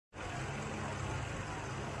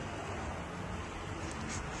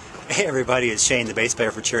Hey everybody, it's Shane, the bass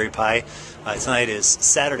player for Cherry Pie. Tonight is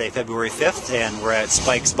Saturday, February 5th, and we're at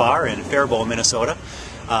Spike's Bar in Faribault, Minnesota.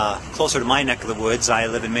 Closer to my neck of the woods. I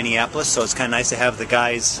live in Minneapolis, so it's kind of nice to have the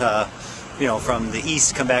guys from the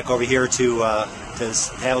east come back over here to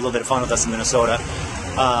have a little bit of fun with us in Minnesota.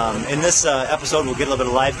 In this episode, we'll get a little bit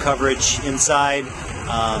of live coverage inside.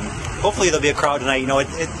 Hopefully there'll be a crowd tonight. You know,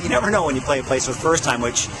 you never know when you play a place for the first time,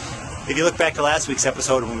 which, if you look back to last week's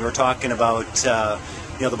episode when we were talking about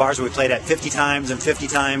the bars where we played at 50 times and 50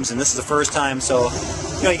 times, and this is the first time, so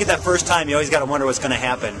you get that first time, you always got to wonder what's going to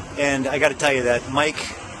happen. And I got to tell you that Mike,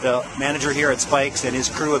 the manager here at Spike's, and his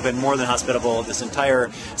crew have been more than hospitable this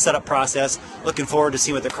entire setup process. Looking forward to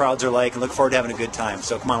seeing what the crowds are like, and look forward to having a good time.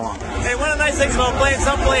 So come on along. Hey, one of the nice things about playing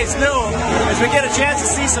someplace new is we get a chance to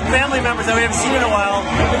see some family members that we haven't seen in a while.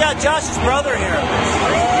 We got Josh's brother here.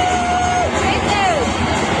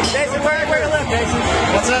 Jason, where do you live, Jason?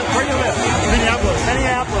 What's that? Where do you live? Minneapolis.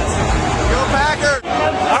 Minneapolis. Go Packers!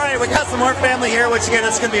 All right, we got some more family here, which again,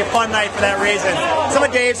 this is going to be a fun night for that reason. Some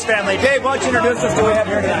of Dave's family. Dave, why don't you introduce us to who we have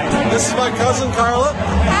here tonight? This is my cousin, Carla.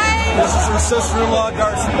 Hi. This is her sister-in-law,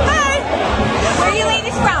 Darcy. Hi. Where are you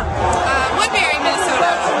ladies from? Woodbury,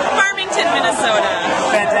 Minnesota. Farmington, Minnesota.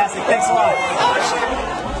 Fantastic. Thanks a lot. Oh,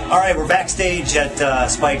 sure. All right, we're backstage at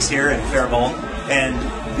Spike's here in Faribault, and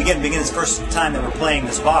being this first time that we're playing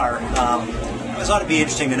this bar, it ought to be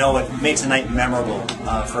interesting to know what makes a night memorable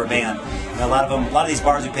for a band. A lot of these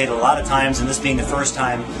bars we played a lot of times, and this being the first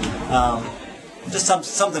time, just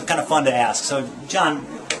something kind of fun to ask. So, John,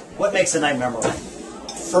 what makes a night memorable?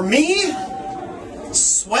 For me,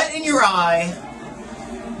 sweat in your eye,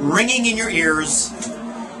 ringing in your ears,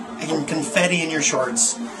 and confetti in your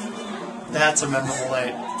shorts. That's a memorable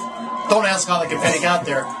night. Don't ask how the confetti got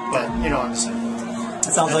there, but you know what I'm saying.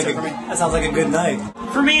 That sounds like a good night.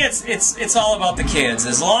 For me, it's all about the kids.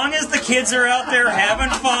 As long as the kids are out there having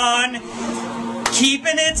fun,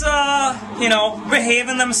 keeping it,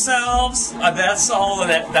 behaving themselves, that's all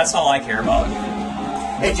I care about.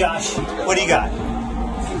 Hey Josh, what do you got?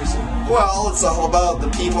 Well, it's all about the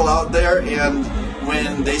people out there, and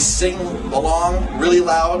when they sing along really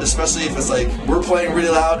loud, especially if it's like we're playing really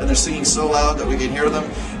loud and they're singing so loud that we can hear them,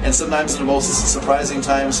 and sometimes in the most surprising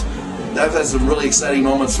times, I've had some really exciting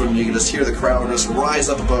moments when you can just hear the crowd just rise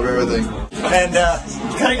up above everything. And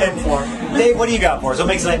Dave, what do you got for us? What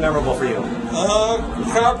makes the night memorable for you?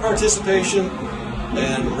 Crowd participation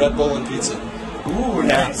and Red Bull and pizza. Ooh,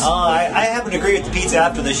 nice. I happen to agree with the pizza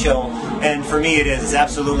after the show, and for me it's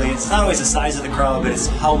absolutely, it's not always the size of the crowd, but it's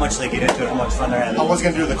how much they get into it, how much fun they're having. I was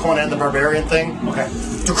going to do the Conan the Barbarian thing. Okay.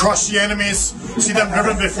 To crush the enemies, see them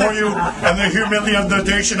driven before you, and the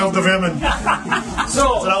humiliation of the women. That's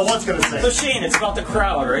what I was going to say. So Shane, it's about the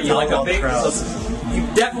crowd, right? You like a big crowd. You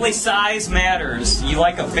definitely, size matters. You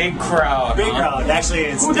like a big crowd. Big crowd.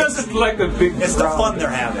 Actually, who doesn't like a big crowd? It's the fun they're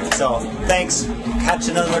having. So thanks. Catch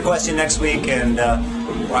another question next week, and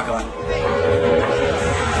rock on.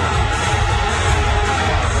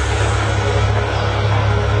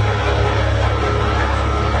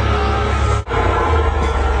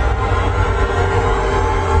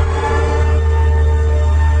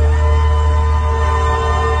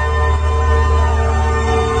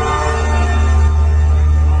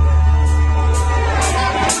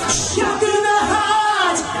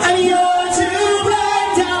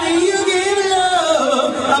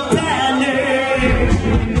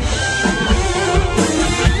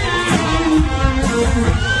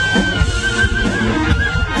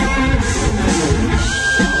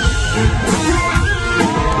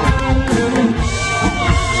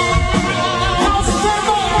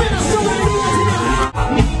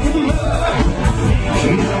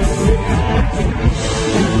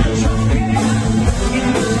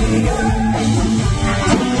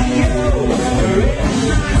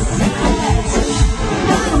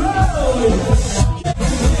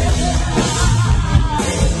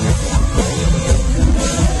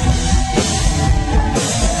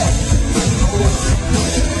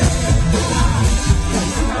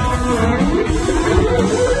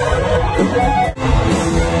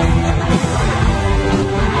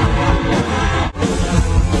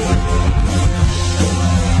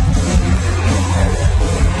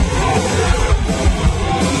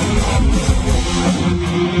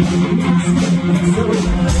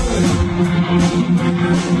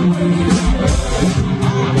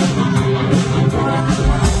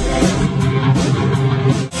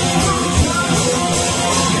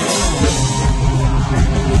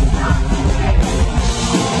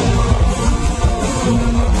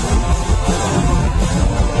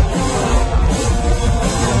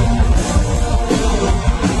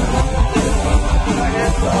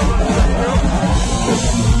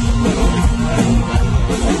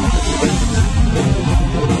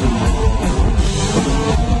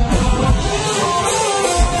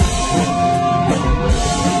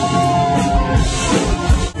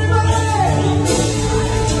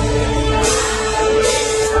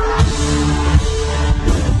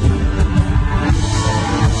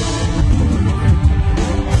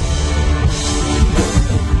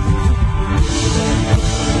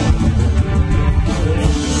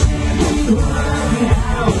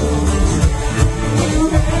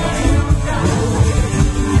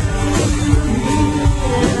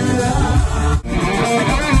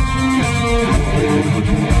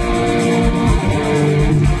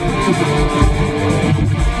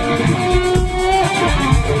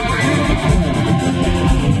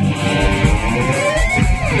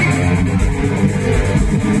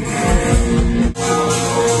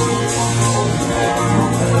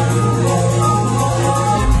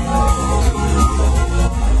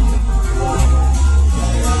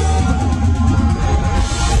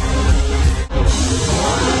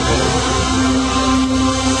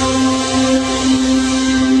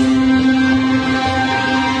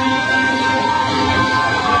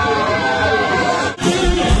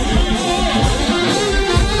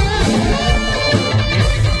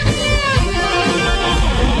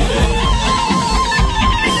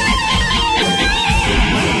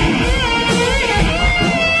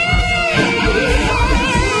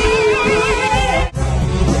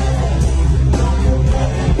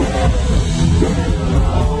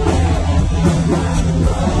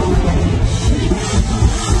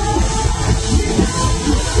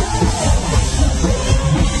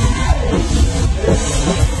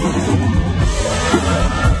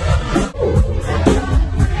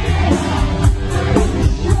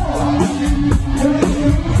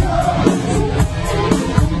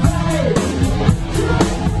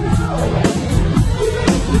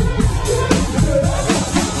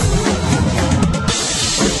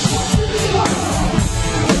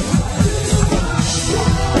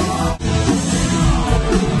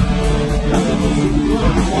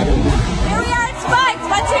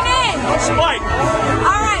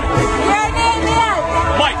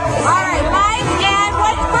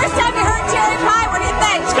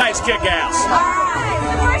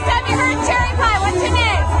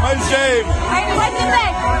 you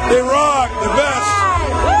think? They rock, the best.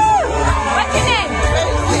 Woo! What's your name?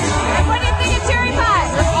 What do you think of cherry pie?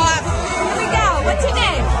 Here we go. What's your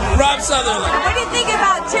name? Rob Sutherland. What do you think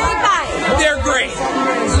about cherry pie? They're great.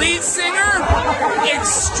 Lead singer,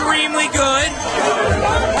 extremely good.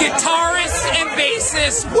 Guitarist and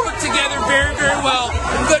bassist work together very, very well.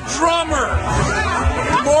 The drummer,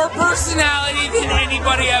 more personality than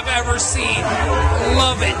anybody I've ever seen.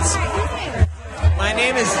 Love it. My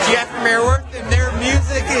name is Jeff Merworth, and their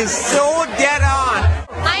music is so dead on.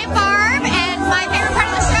 I'm Barb, and my favorite part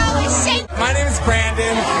of the show is Shake. My name is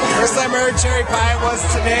Brandon. First time I heard Cherry Pie was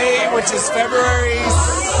today, which is February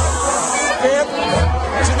 5th,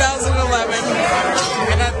 2011.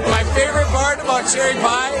 And my favorite part about Cherry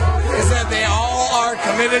Pie is that they all are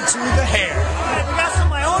committed to the hair. We got some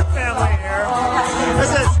of my own family here.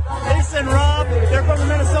 This is Lisa and Rob. They're from the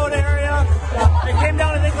Minnesota area. They came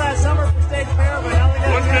down, I think, last summer for State Fair, but now they